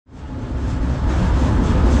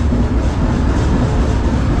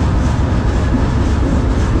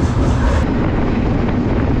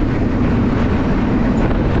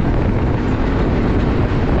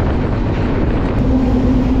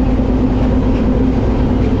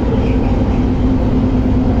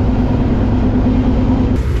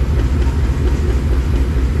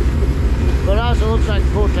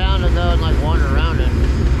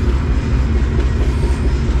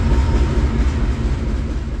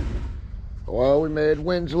we made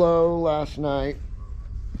Winslow last night.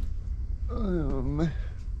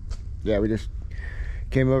 Yeah, we just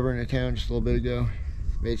came over into town just a little bit ago.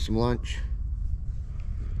 Made some lunch.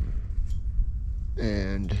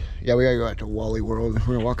 And yeah, we gotta go out to Wally World.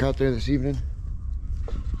 We're gonna walk out there this evening.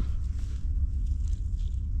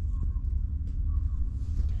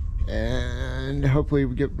 And hopefully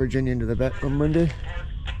we get Virginia into the vet on Monday.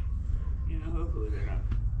 You know, hopefully they're not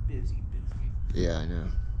busy. Yeah, I know.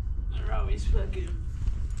 They're always fucking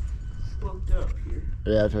booked up here.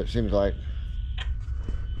 Yeah, that's what it seems like.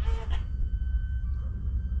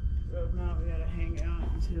 So if not, we gotta hang out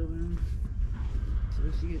until then.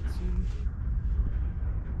 Supposed to get soon.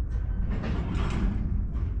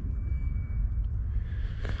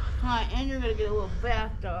 Hi, and you're gonna get a little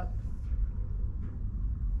bath dog.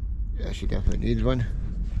 Yeah, she definitely needs one.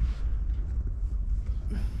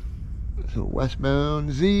 So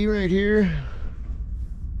westbound Z right here.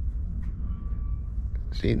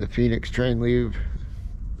 Seeing the Phoenix train leave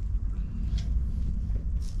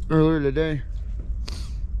earlier today.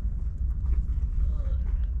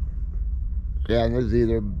 Yeah, and this is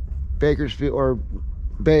either Bakersfield or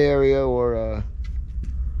Bay Area or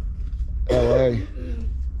LA.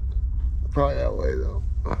 Probably LA though.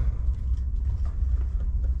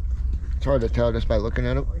 It's hard to tell just by looking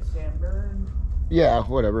at them. Or San Bern. Yeah,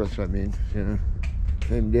 whatever, that's what I mean. You know,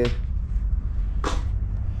 same deal.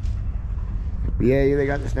 Yeah, they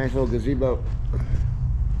got this nice little gazebo.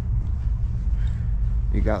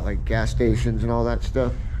 You got like gas stations and all that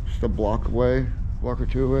stuff. Just a block away, block or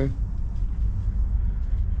two away.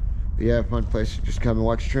 But yeah, fun place to just come and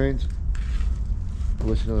watch trains.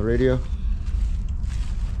 Listen to the radio.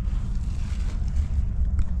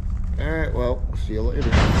 Alright, well, see you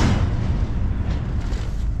later.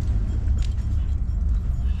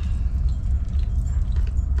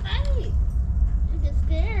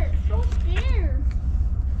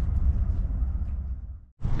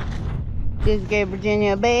 Just gave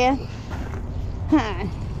Virginia a bath. Huh.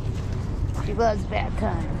 She loves bath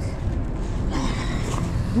times.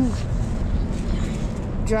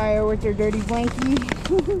 Dry her with her dirty blankie.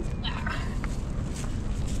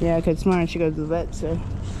 Yeah, because tomorrow she goes to the vet, so.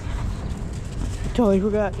 Totally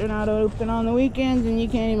forgot they're not open on the weekends, and you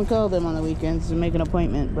can't even call them on the weekends to make an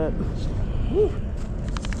appointment, but. Whew.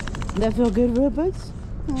 That feel good, robots?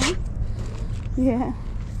 Huh? Yeah.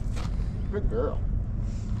 Good girl.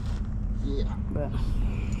 Yeah. But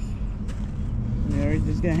yeah, we're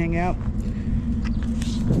just gonna hang out.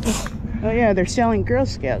 Oh yeah, they're selling Girl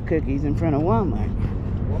Scout cookies in front of Walmart.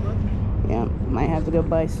 Walmart? Yeah, might have to go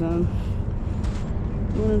buy some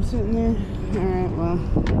when I'm sitting there. Alright, well,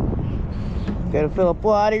 gotta fill up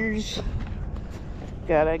waters.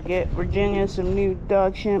 Gotta get Virginia some new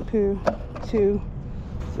dog shampoo too.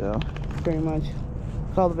 So pretty much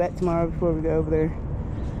call the vet tomorrow before we go over there,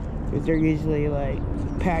 because they're usually like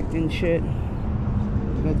packed and shit,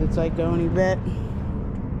 because it's like the only vet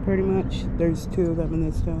pretty much. There's two of them in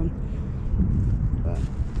this town, but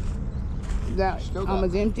that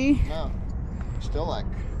almost empty. No, still like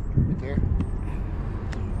right there.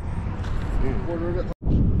 Quarter of it.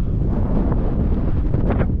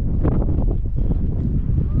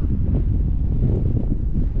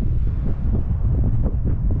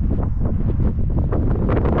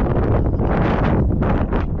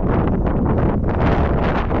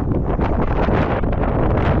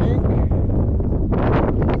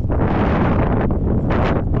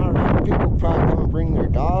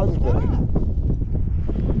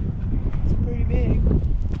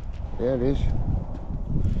 Yeah, it is.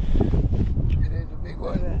 It is a big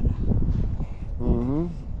one.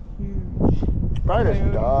 Huge. Probably just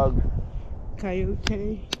a dog.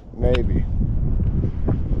 Coyote. Maybe.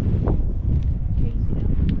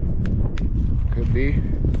 Could be.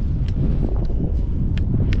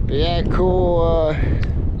 But yeah, cool.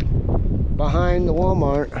 Behind the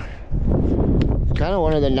Walmart. It's kind of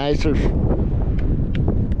one of the nicer,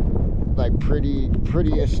 like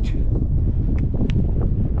prettiest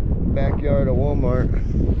backyard of Walmart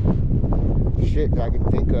shit I can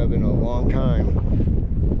think of in a long time.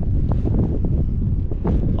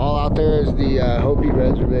 All out there is the Hopi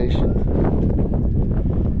reservation.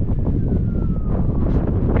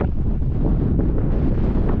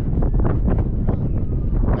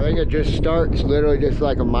 I think it just starts literally just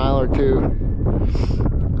like a mile or two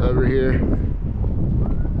over here.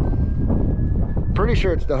 Pretty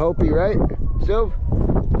sure it's the Hopi, right? Silv?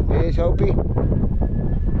 It is Hopi.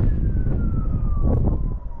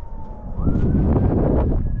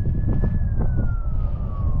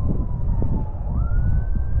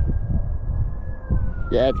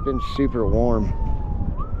 Yeah, it's been super warm.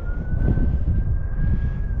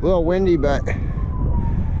 A little windy, but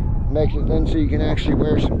Makes it then so you can actually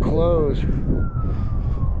wear some clothes,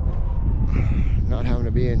 not having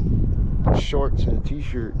to be in shorts and a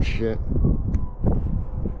t-shirt and shit.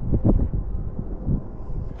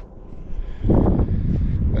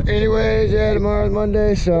 But anyways, yeah, tomorrow's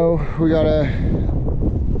Monday, so we gotta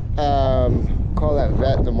call that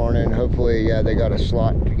vet in the morning. Hopefully, yeah, they got a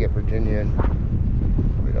slot to get Virginia in.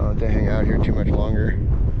 We don't have to hang out here too much longer.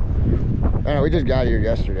 I know, we just got here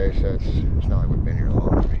yesterday, so it's not like we've been here long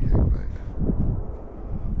or anything, but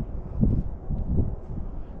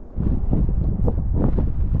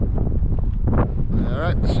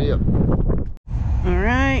alright, see ya.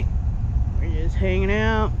 Alright, we're just hanging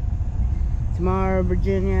out. Tomorrow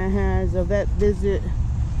Virginia has a vet visit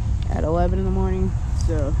at 11 in the morning,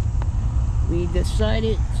 so we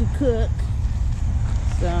decided to cook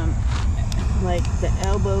some like the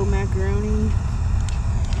elbow macaroni,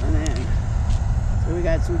 and then so we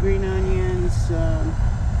got some green onions, some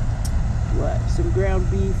ground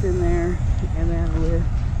beef in there, and then with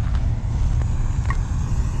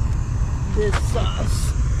this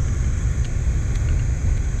sauce.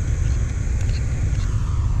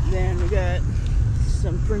 Then we got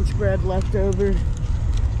some French bread left over,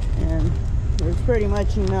 and there's pretty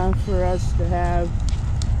much enough for us to have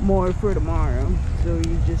more for tomorrow. So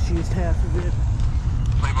you just used half of it.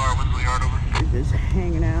 Play bar, Winslow yard over. We're just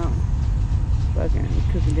hanging out, fucking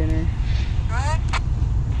cooking dinner. Go ahead.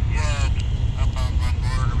 Yeah, outbound run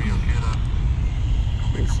board, or be okay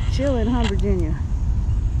to... Just chilling, huh, Virginia?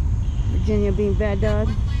 Virginia being bad dog,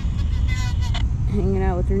 hanging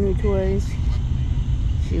out with her new toys.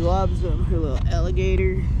 She loves them, her little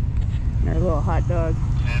alligator and her little hot dog.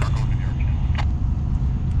 And we're going to New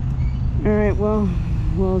York. Alright, well,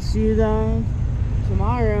 we'll see you guys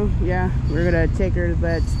tomorrow. Yeah, we're gonna take her to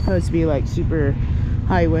bed. It's supposed to be like super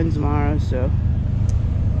high winds tomorrow, so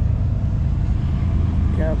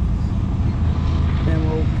yep. Then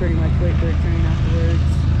we'll pretty much wait for a train afterwards.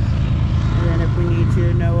 And then if we need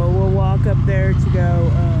to, Noah will walk up there to go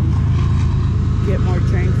get more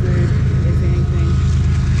train food, if anything.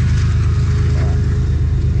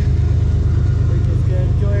 We're just gonna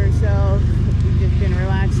enjoy ourselves. We've just been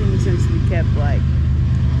relaxing since we kept, like,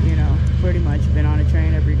 you know, pretty much been on a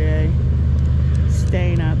train every day,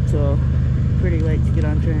 staying up till pretty late to get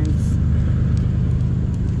on trains.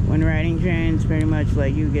 When riding trains, pretty much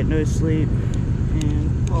like you get no sleep.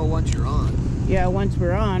 And Well, once you're on. yeah, once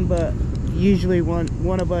we're on, but usually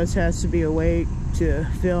one of us has to be awake to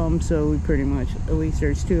film, so we pretty much, at least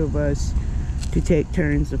there's two of us to take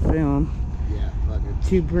turns to film, Yeah, fucking.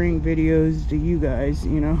 to bring videos to you guys,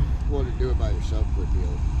 you know. Well, to do it by yourself would be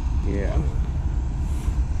Yeah.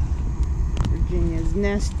 Virginia's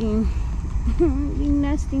nesting. You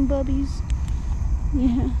nesting bubbies.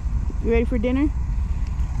 Yeah. You ready for dinner?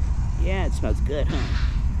 Yeah, it smells good, huh?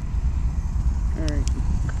 Alright.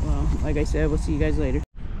 Well, like I said, we'll see you guys later.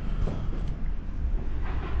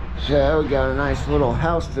 So we got a nice little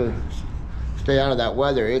house to stay out of that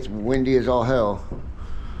weather. It's windy as all hell.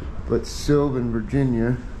 But Sylvan,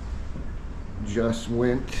 Virginia just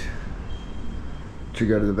went to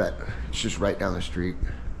go to the vet. It's just right down the street.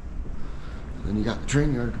 And then you got the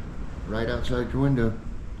train yard right outside your window.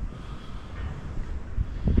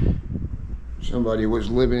 Somebody was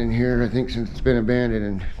living in here, I think, since it's been abandoned,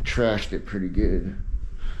 and trashed it pretty good.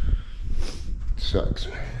 Sucks.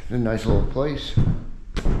 It's a nice little place.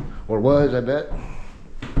 Or was, I bet.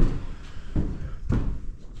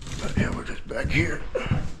 But yeah, we're just back here.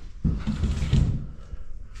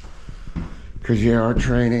 Cause yeah, our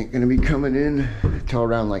train ain't gonna be coming in till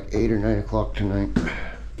around like 8 or 9 o'clock tonight.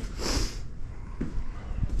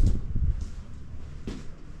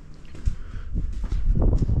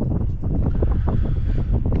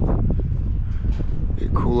 Be a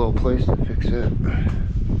cool little place to fix it.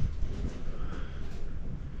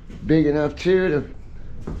 Big enough too to,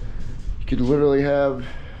 you could literally have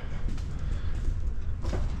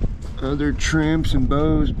other tramps and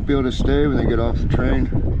bows be able to stay when they get off the train.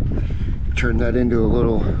 Turn that into a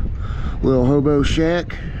little hobo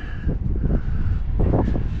shack.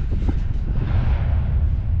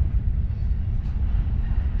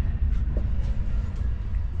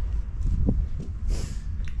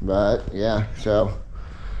 But yeah, so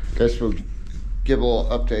guess we'll give a little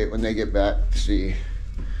update when they get back to see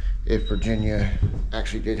if Virginia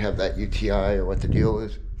actually did have that UTI or what the deal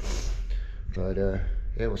is. But yeah,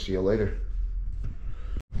 we'll see you later.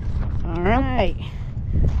 All right.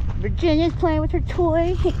 Virginia's playing with her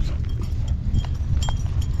toy.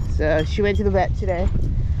 So she went to the vet today.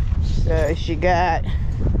 So she got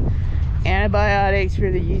antibiotics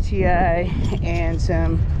for the UTI and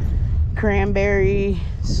some cranberry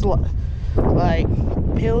like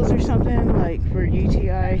pills or something, like for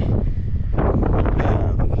UTI.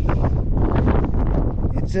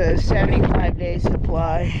 It's a 75-day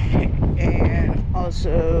supply. And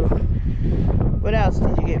also, what else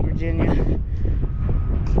did you get, Virginia?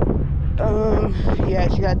 Yeah,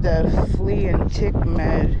 she got the flea and tick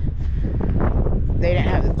med. They didn't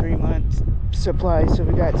have the 3-month supply, so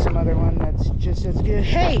we got some other one that's just as good.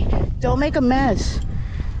 Hey, don't make a mess.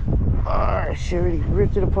 Oh, she already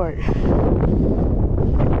ripped it apart.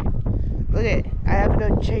 Look at it. I have to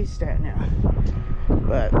go chase that now.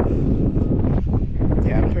 But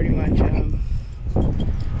yeah, pretty much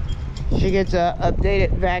she gets a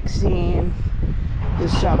updated vaccine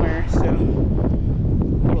this summer, so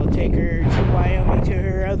we'll take her to Wyoming to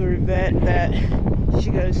her other vet that she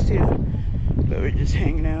goes to. But we're just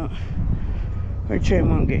hanging out. Our train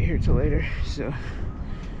won't get here till later, so.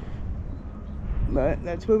 But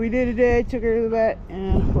that's what we did today. I took her to the vet,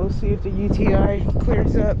 and we'll see if the UTI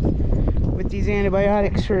clears up with these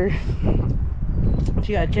antibiotics for.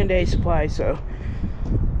 She got a 10-day supply, so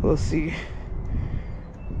we'll see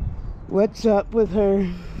what's up with her.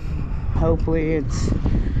 Hopefully it's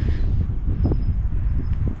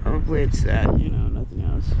that, you know, nothing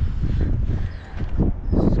else.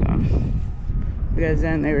 So, because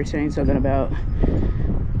then they were saying something about,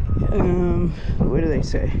 what do they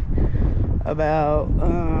say? About,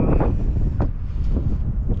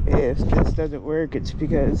 if this doesn't work, it's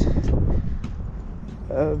because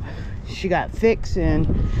of, she got fixed, and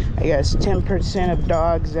I guess 10% of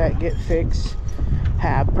dogs that get fixed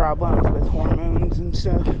have problems with hormones and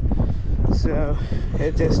stuff. So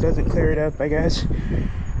if this doesn't clear it up, I guess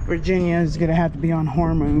Virginia is gonna have to be on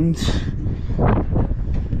hormones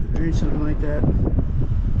or something like that.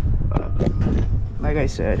 Like I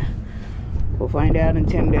said, we'll find out in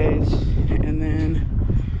 10 days, and then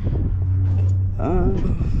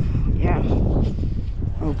yeah,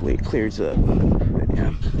 hopefully it clears up. But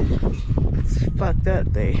yeah, it's fucked up.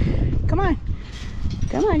 Come on,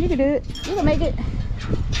 you can do it, you can make it.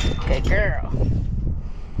 Good girl.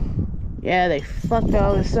 Yeah, they fucked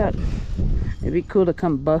all this up. It'd be cool to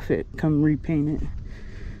come buff it, come repaint it.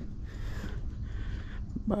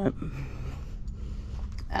 But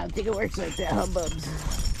I don't think it works like that, hubbubs.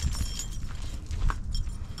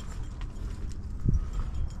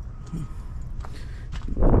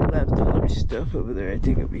 Left all our stuff over there. I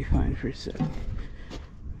think it'll be fine for a second.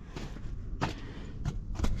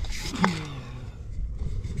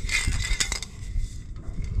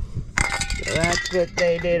 So that's what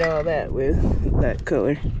they did all that with, that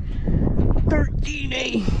color.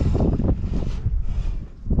 13A.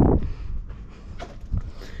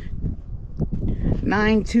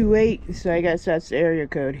 $928, so I guess that's the area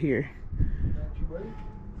code here.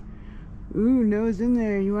 Ooh, Noah's in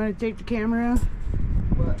there. You want to take the camera?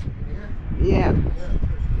 What? Yeah.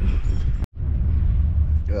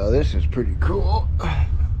 Well, this is pretty cool.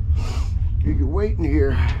 You can wait in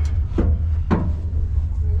here.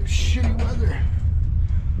 Shitty weather.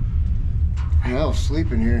 Hell,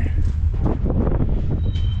 sleep in here.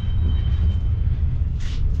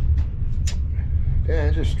 Yeah,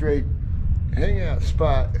 it's a straight hangout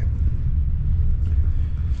spot.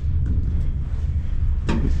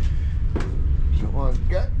 Someone's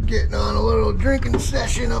getting on a little drinking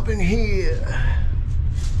session up in here.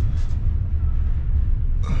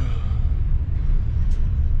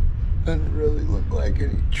 Doesn't really look like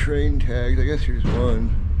any train tags. I guess here's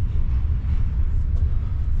one.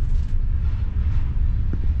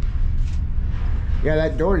 Yeah,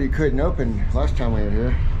 that door you couldn't open last time we were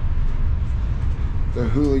here. The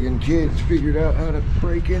hooligan kids figured out how to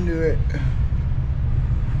break into it.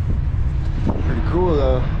 Pretty cool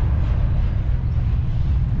though.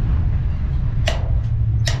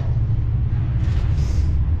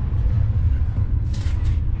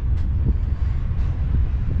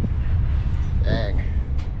 Dang.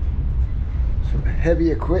 Some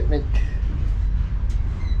heavy equipment.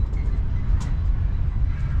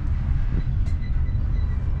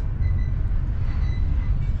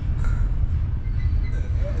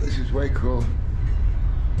 Way cool.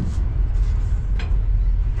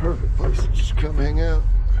 Perfect place to just come hang out.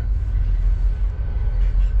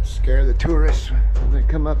 Scare the tourists when they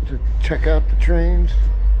come up to check out the trains.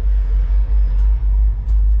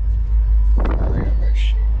 Oh, they got that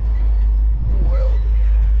shit welded,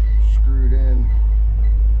 screwed in.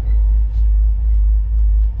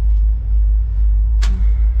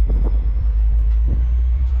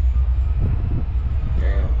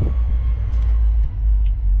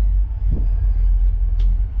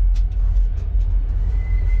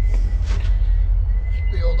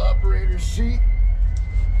 Seat.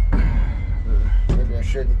 Maybe I should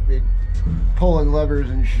shouldn't be pulling levers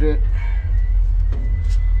and shit.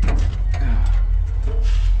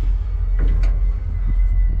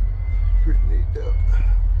 Pretty neat though.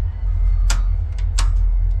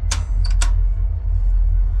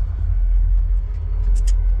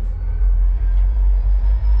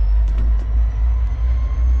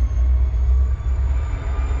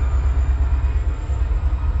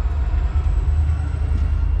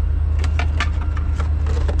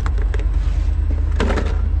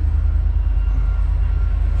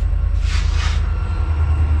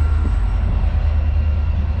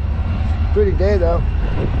 Pretty day though.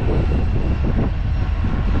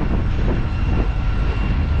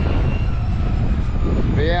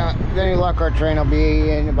 But yeah, with any luck our train will be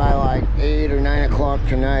in by like 8 or 9 o'clock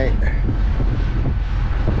tonight.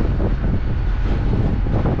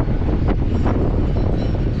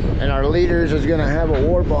 And our leaders is gonna have a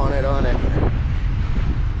war bonnet on it.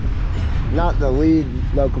 Not the lead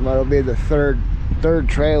locomotive, it'll be the third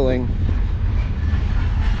trailing.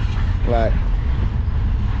 But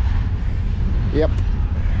yep.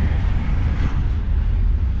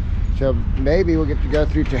 So maybe we'll get to go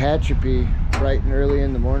through Tehachapi bright and early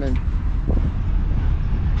in the morning.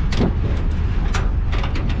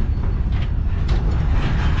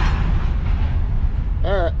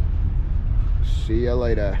 All right. See ya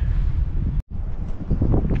later.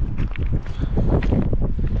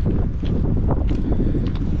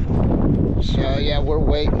 So yeah, we're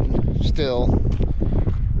waiting still.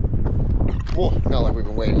 Well, not like we've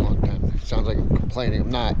been waiting a long time. It sounds like I'm complaining. I'm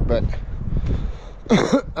not, but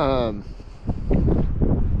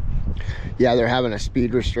yeah, they're having a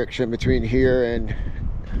speed restriction between here and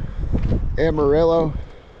Amarillo.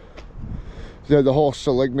 So the whole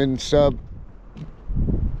Seligman sub,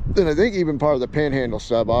 and I think even part of the Panhandle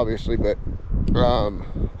sub, obviously, but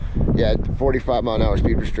yeah, 45-mile-an-hour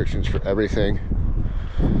speed restrictions for everything.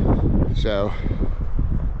 So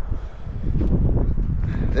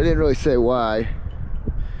they didn't really say why.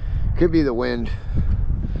 Could be the wind.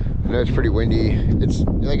 I know it's pretty windy. It's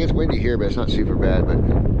like it's windy here, but it's not super bad. But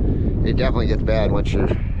it definitely gets bad once you're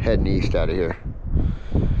heading east out of here.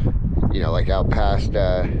 You know, like out past,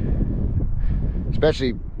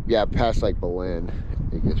 especially past like Belen,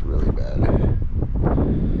 it gets really bad.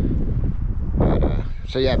 But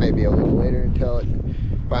so yeah, maybe a little later until it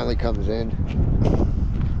finally comes in.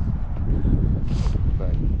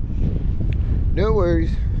 But no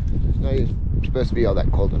worries. It's not even supposed to be all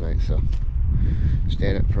that cold tonight, so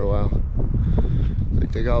stand up for a while.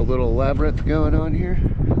 Like they got a little labyrinth going on here.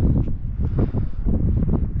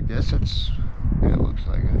 I guess that's, yeah, it looks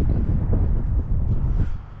like it.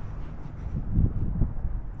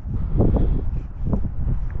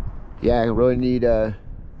 Yeah, I really need a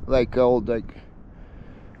like old like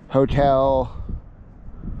hotel.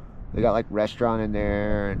 They got like restaurant in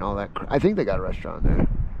there and all that. I think they got a restaurant there.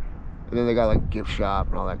 And then they got like gift shop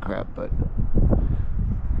and all that crap, but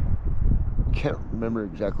can't remember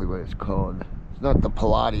exactly what it's called. It's not the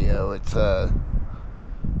Palladio, it's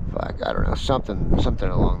fuck, I don't know, something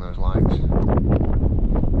along those lines.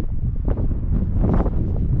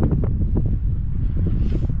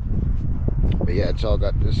 But yeah, it's all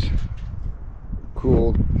got this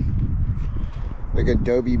cool like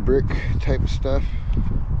adobe brick type stuff.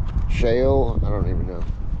 Shale, I don't even know.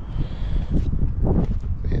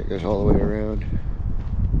 But yeah, it goes all the way around.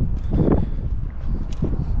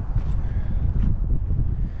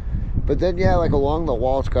 But then yeah, like along the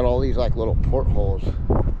wall it's got all these like little portholes.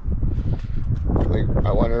 Like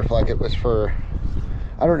I wonder if like it was for,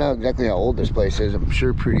 I don't know exactly how old this place is. I'm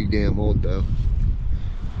sure pretty damn old though.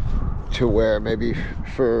 To where maybe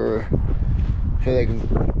so they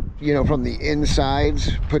can, you know, from the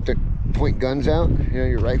insides put the point guns out, you know,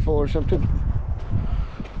 your rifle or something.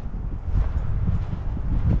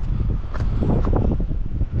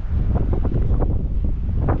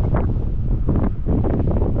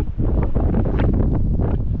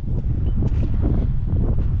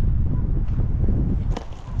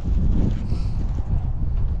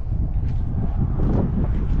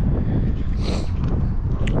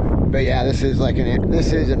 But yeah, this is like an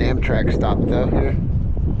Amtrak stop though here.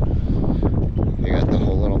 They got the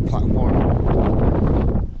whole little platform.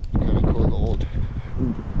 Kind of cool, the old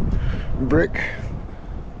brick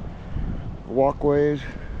walkways.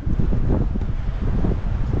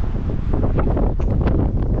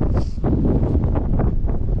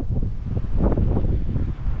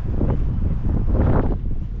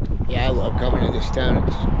 Yeah, I love coming to this town.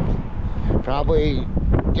 It's probably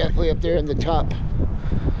definitely up there in the top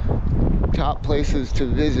places to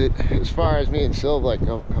visit as far as me and Sylv like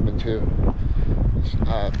coming to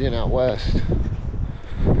being out west.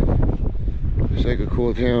 It's like a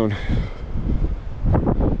cool town.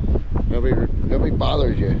 Nobody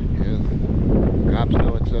bothers you. You know? Cops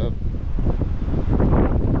know what's up.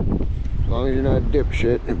 As long as you're not a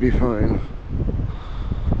dipshit, it'd be fine.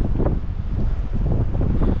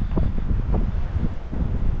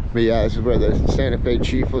 But yeah, this is where the Santa Fe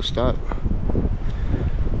Chief will stop.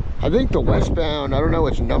 I think the westbound, I don't know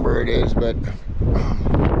which number it is, but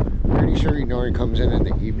I'm pretty sure he normally comes in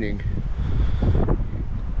the evening.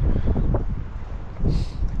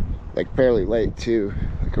 Like fairly late too,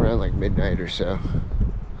 like around like midnight or so.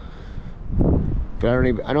 But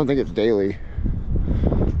I don't think it's daily.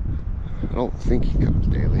 I don't think he comes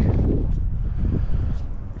daily.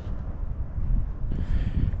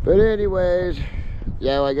 But anyways,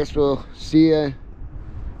 yeah, well, I guess we'll see ya.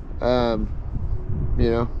 You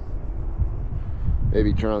know,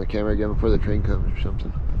 maybe turn on the camera again before the train comes or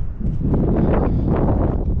something.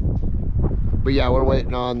 But yeah, we're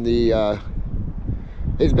waiting on the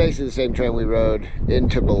it's basically the same train we rode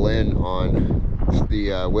into Belen on,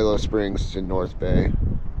 the Willow Springs to North Bay.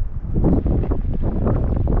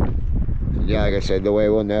 Yeah, like I said, the way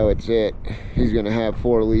we'll know it's it, he's gonna have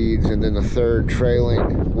 4 leads, and then the third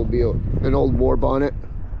trailing will be an old war bonnet.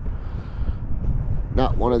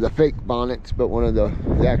 Not one of the fake bonnets, but one of the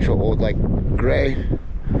actual old, like gray,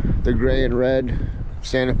 the gray and red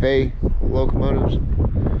Santa Fe locomotives.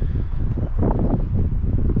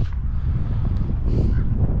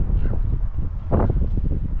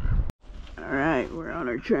 All right, we're on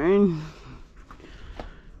our train.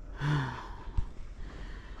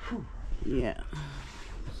 Yeah,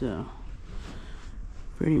 so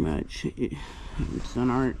pretty much it's on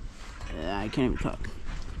our, I can't even talk,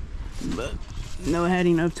 but no, I had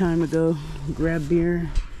enough time to go grab beer.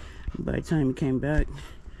 By the time we came back,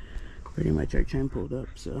 pretty much our train pulled up,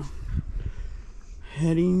 so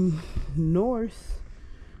heading north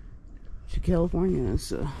to California.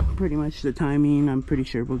 So pretty much the timing, I'm pretty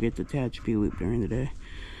sure we'll get the Tehachapi loop during the day,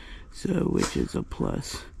 so which is a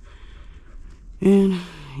plus. And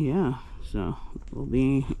yeah, so we'll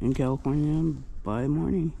be in California by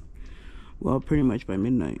morning, well, pretty much by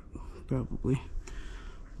midnight probably.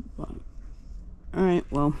 But all right,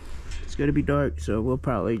 well, it's gonna be dark, so we'll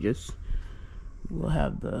probably just, we'll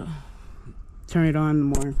have the, turn it on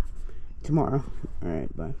more tomorrow. All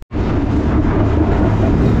right, bye.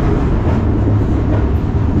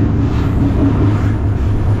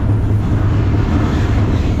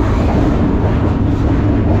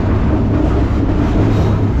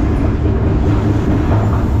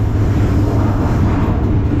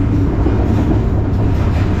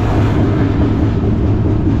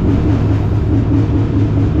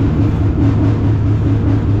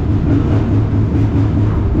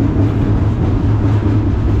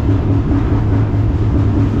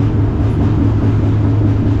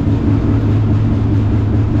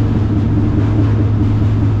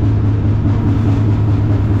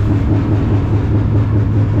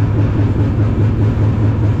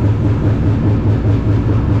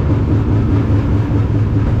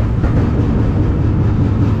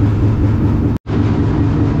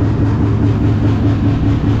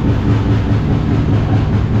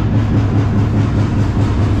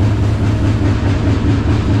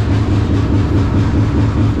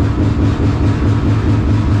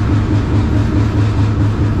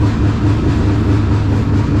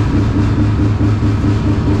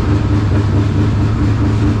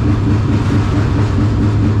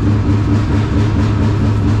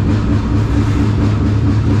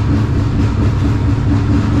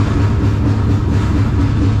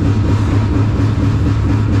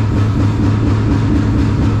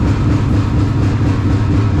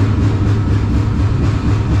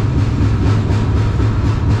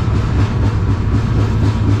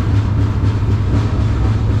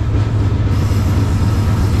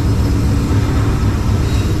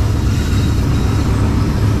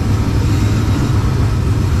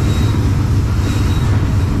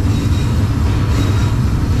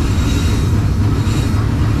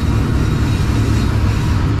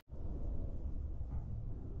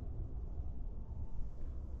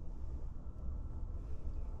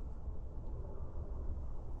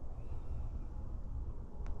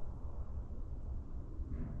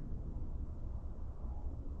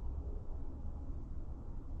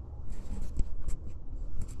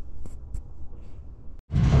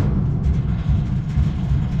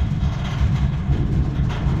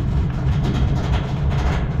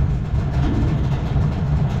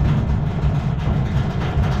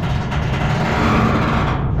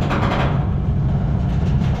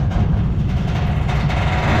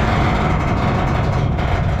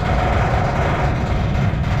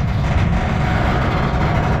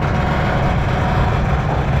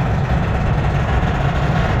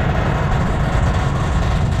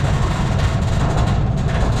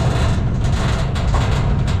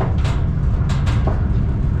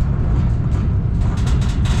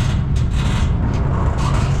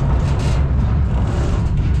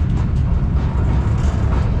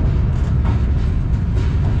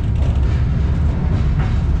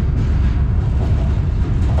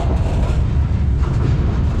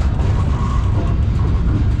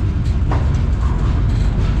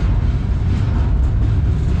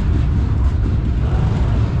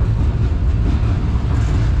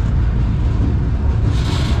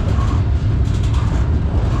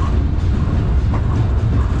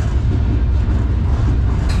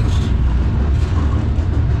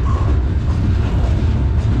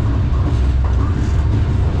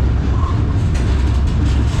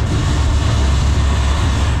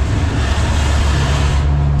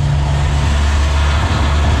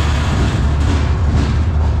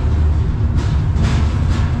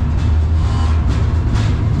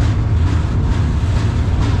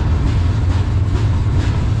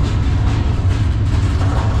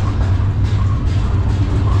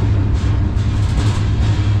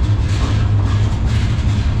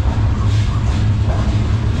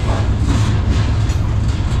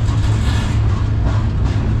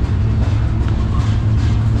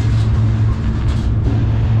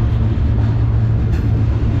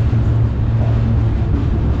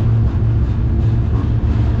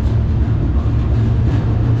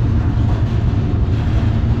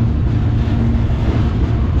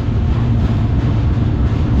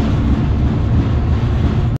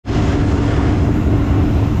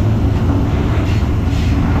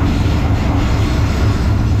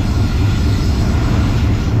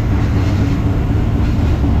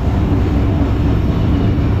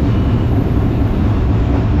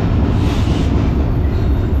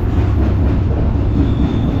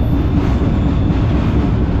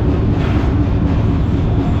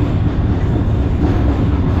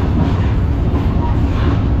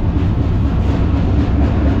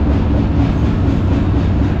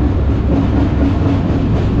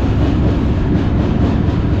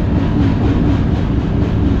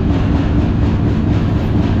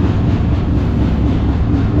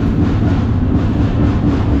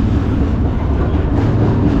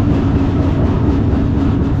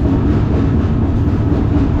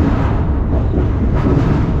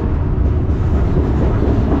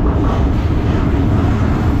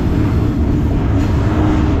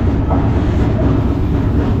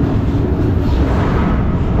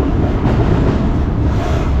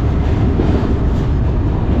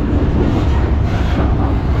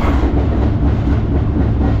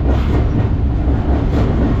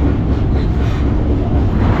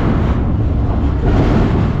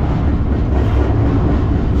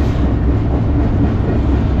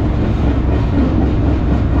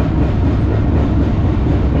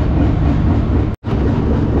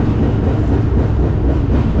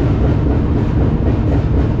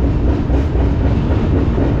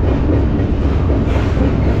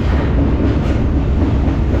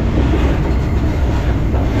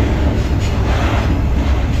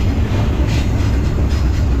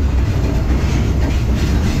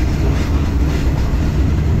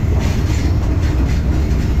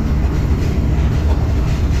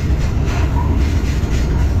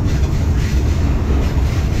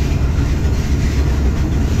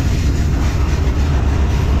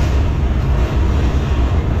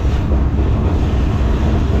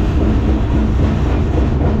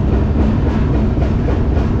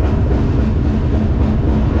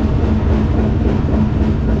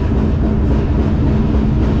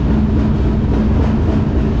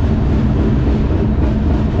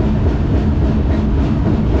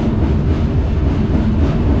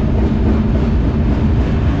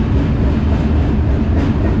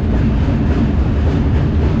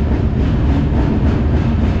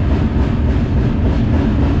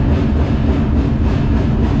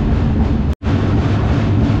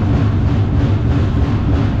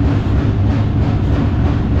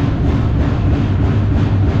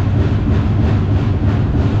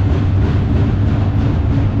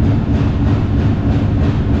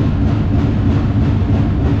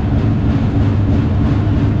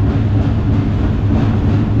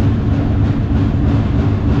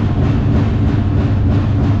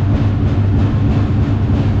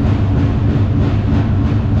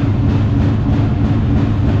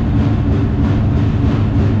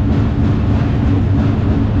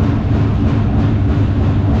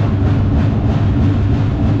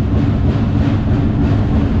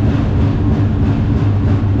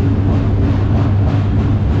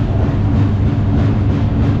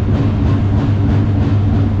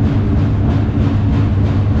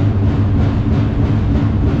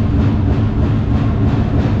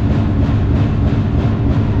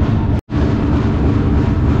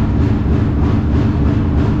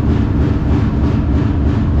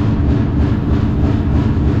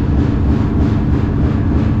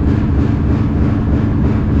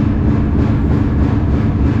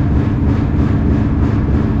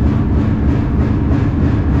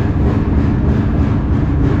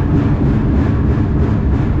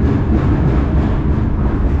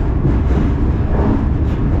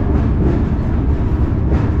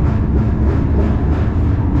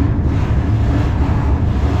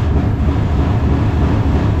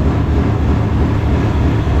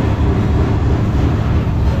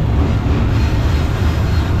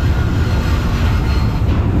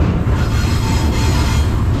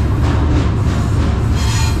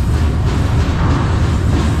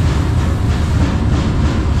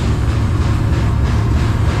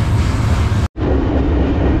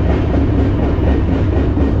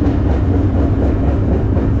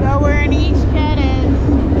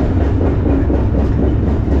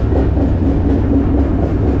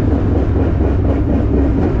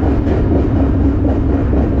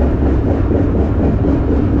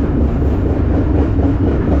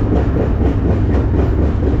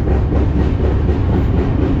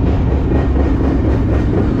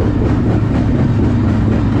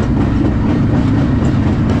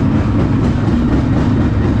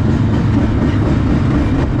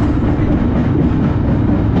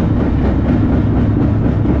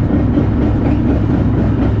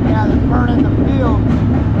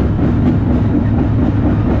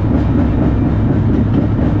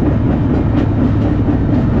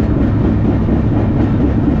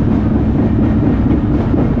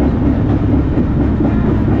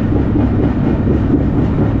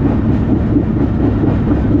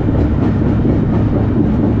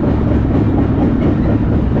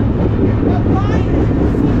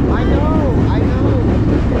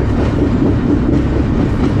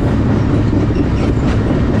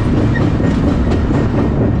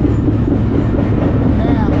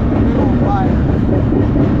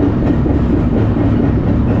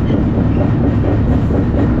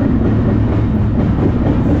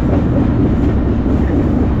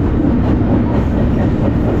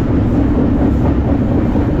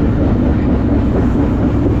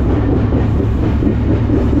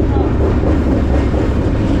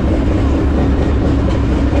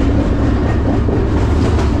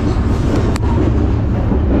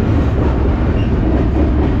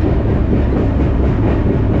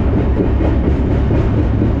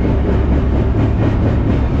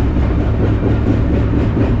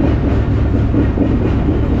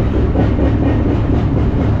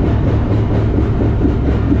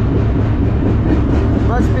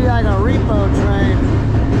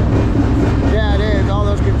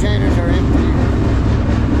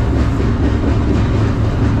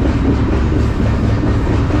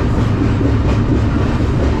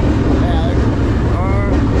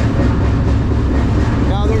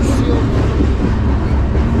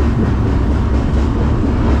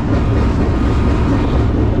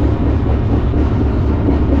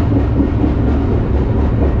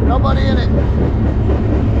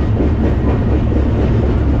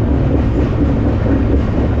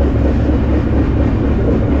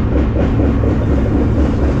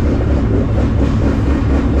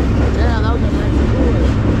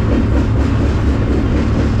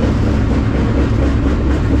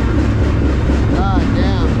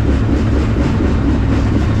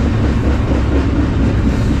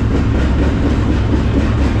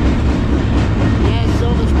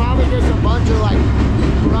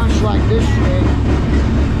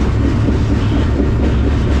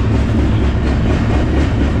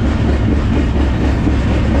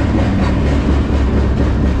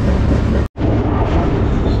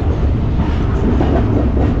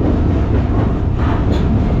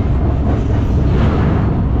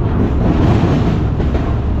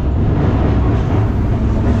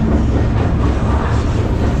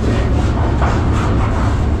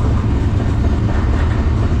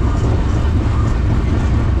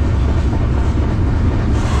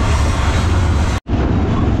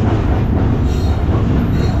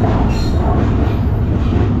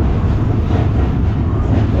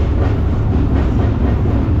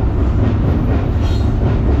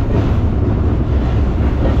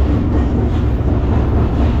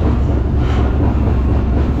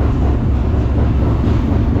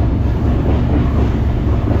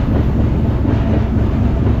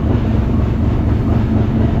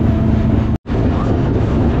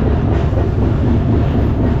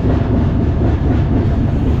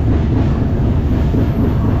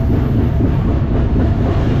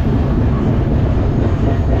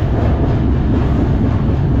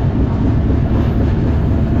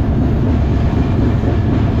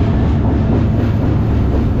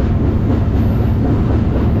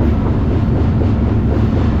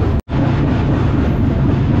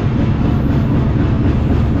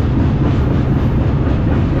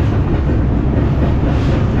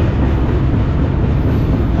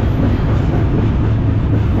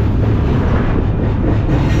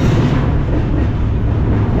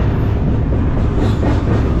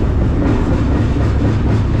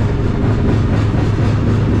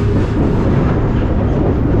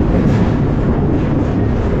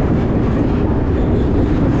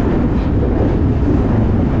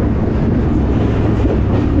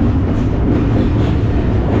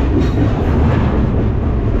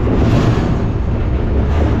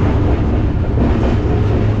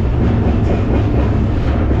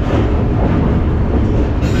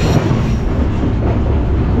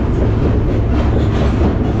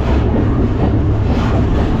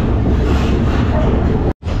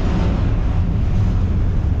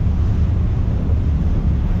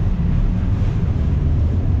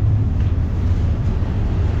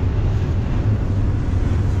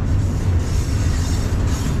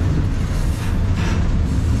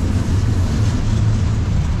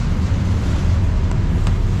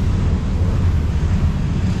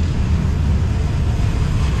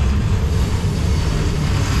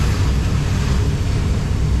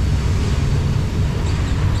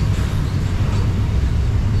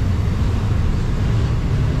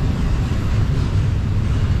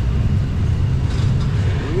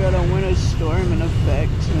 storm in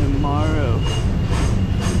effect tomorrow.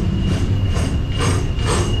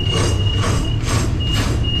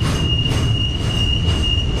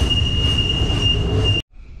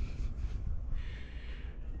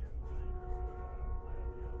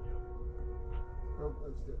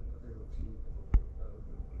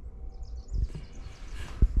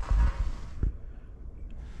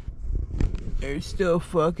 They're still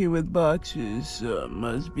fucking with boxes, so it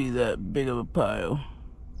must be that big of a pile.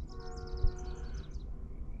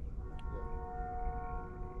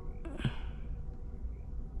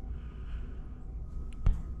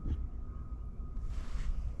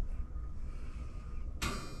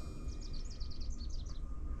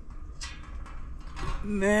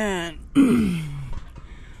 Man,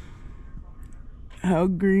 how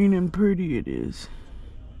green and pretty it is.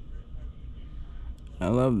 I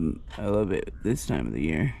love it this time of the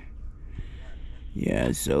year.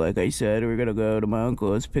 Yeah, so like I said, we're gonna go to my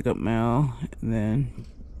uncle's, pick up Mal, and then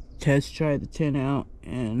test try the tent out,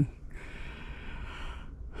 and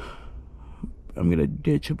I'm gonna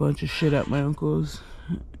ditch a bunch of shit at my uncle's,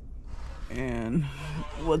 and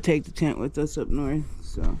we'll take the tent with us up north,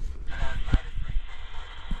 so.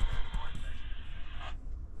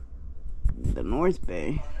 The North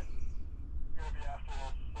Bay.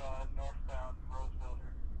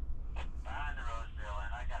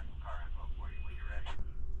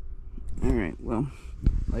 Alright, well,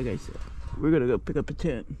 like I said, we're gonna go pick up a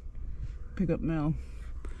tent, pick up Mel,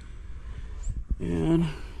 and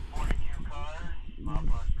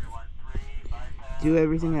do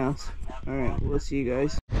everything else. Alright, we'll see you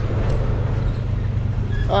guys.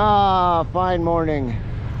 Ah, fine morning.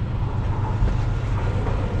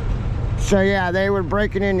 So yeah, they were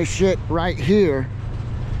breaking into shit right here.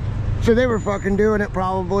 So they were fucking doing it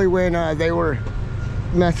probably when they were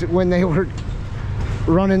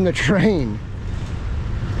running the train.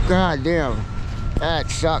 God damn, that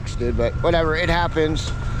sucks, dude, but whatever, it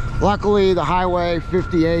happens. Luckily the highway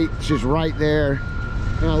 58 is just right there.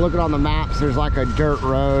 You know, looking on the maps, there's like a dirt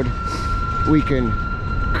road we can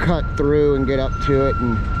cut through and get up to it,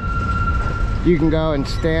 and you can go and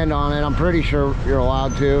stand on it. I'm pretty sure you're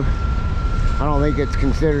allowed to. I don't think it's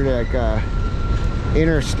considered like a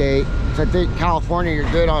interstate. So I think California,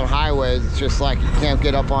 you're good on highways. It's just like you can't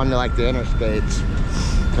get up onto like the interstates.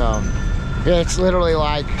 So it's literally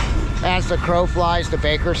like, as the crow flies to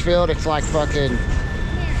Bakersfield, it's like fucking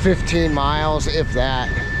 15 miles, if that.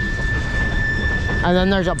 And then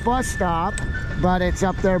there's a bus stop, but it's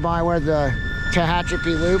up there by where the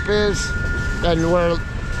Tehachapi Loop is, and where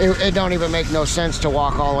it don't even make no sense to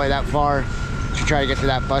walk all the way that far to try to get to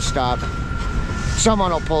that bus stop.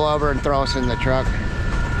 Someone will pull over and throw us in the truck.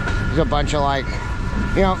 There's a bunch of like,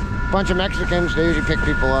 you know, bunch of Mexicans. They usually pick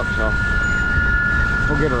people up, so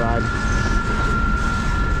we'll get a ride.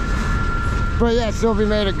 But yeah, Sylvie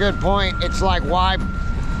made a good point. It's like, why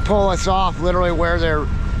pull us off literally where they're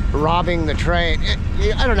robbing the train?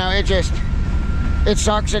 I don't know, it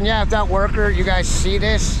sucks. And yeah, if that worker, you guys see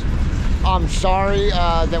this, I'm sorry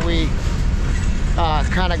that we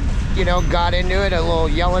kind of, you know, got into it, a little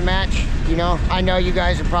yelling match. You know, I know you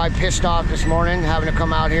guys are probably pissed off this morning having to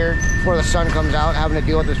come out here before the sun comes out, having to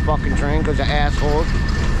deal with this fucking train because of assholes.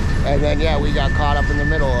 And then yeah, we got caught up in the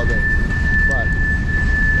middle of it. But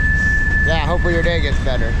yeah, hopefully your day gets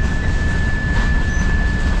better.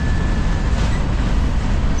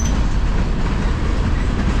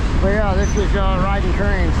 But yeah, this is riding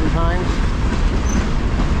trains sometimes.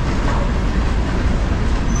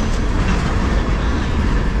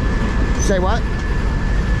 Say what?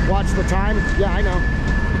 Watch the time? Yeah, I know.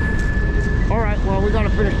 Alright, well, we gotta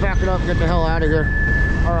finish backing up and get the hell out of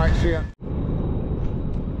here. Alright, see ya.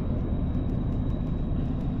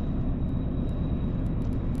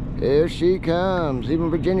 Here she comes. Even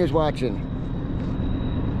Virginia's watching.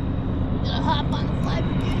 Gonna hop on the fly,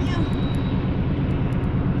 Virginia.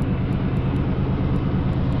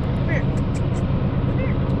 Come here. Come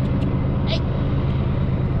here. Hey.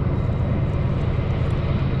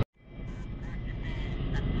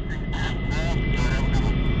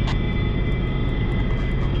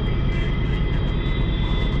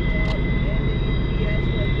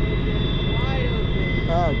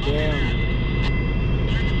 Oh, damn.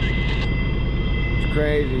 It's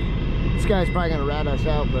crazy. This guy's probably gonna rat us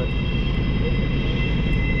out, but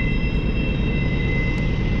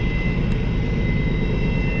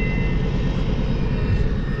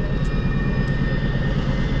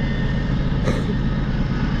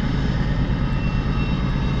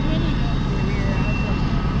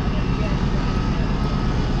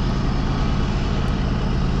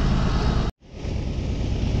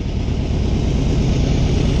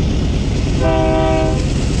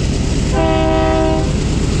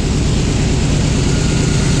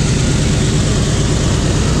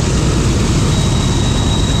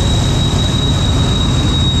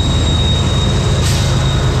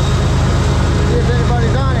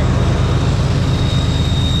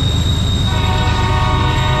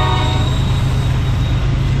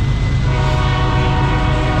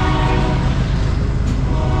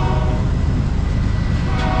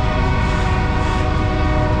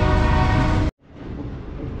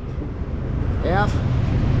Yep.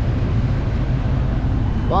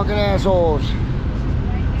 Fucking assholes.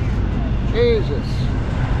 Jesus.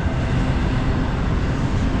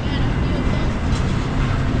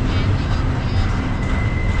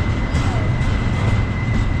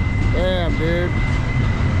 Damn, dude.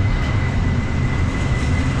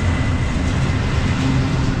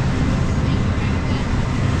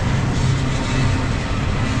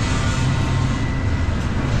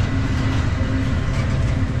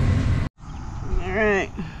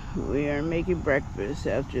 Alright, we are making breakfast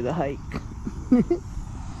after the hike.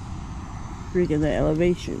 Freaking the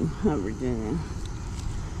elevation of Virginia.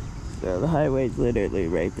 So the highway's literally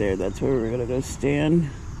right there. That's where we're gonna go stand.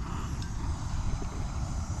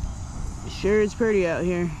 Sure, it's pretty out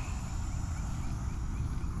here.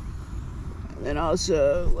 And then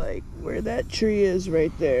also, like, where that tree is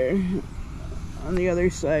right there, on the other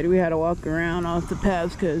side, we had to walk around off the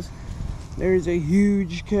paths because there's a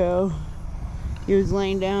huge cow. He was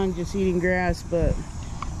laying down just eating grass, but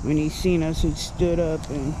when he seen us, he stood up.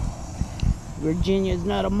 And Virginia's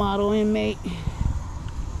not a model inmate.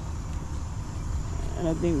 I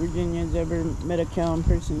don't think Virginia's ever met a cow in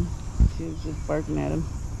person. She was just barking at him.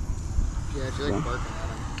 Yeah, she like barking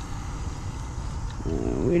at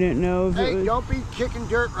him. We didn't know if it was... Don't be kicking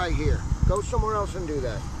dirt right here. Go somewhere else and do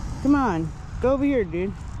that. Come on. Go over here,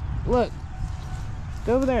 dude. Look.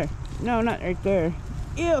 Go over there. No, not right there.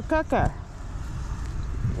 Ew, caca.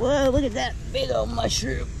 Whoa, look at that big old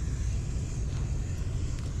mushroom.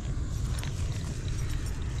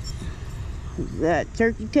 Is that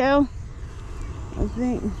turkey tail? I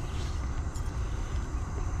think.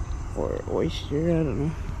 Or oyster, I don't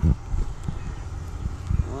know.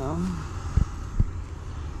 Well.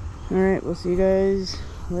 Alright, we'll see you guys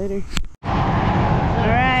later.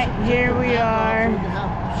 Alright, here we are.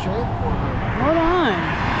 Hold on.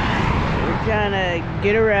 We're trying to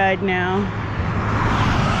get a ride now.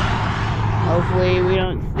 Hopefully we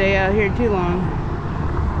don't stay out here too long.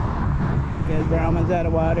 Because we're almost out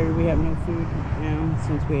of water. We have no food now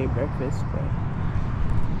since we ate breakfast. But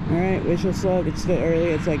alright, wish us luck. It's still early.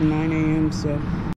 It's like 9 a.m. so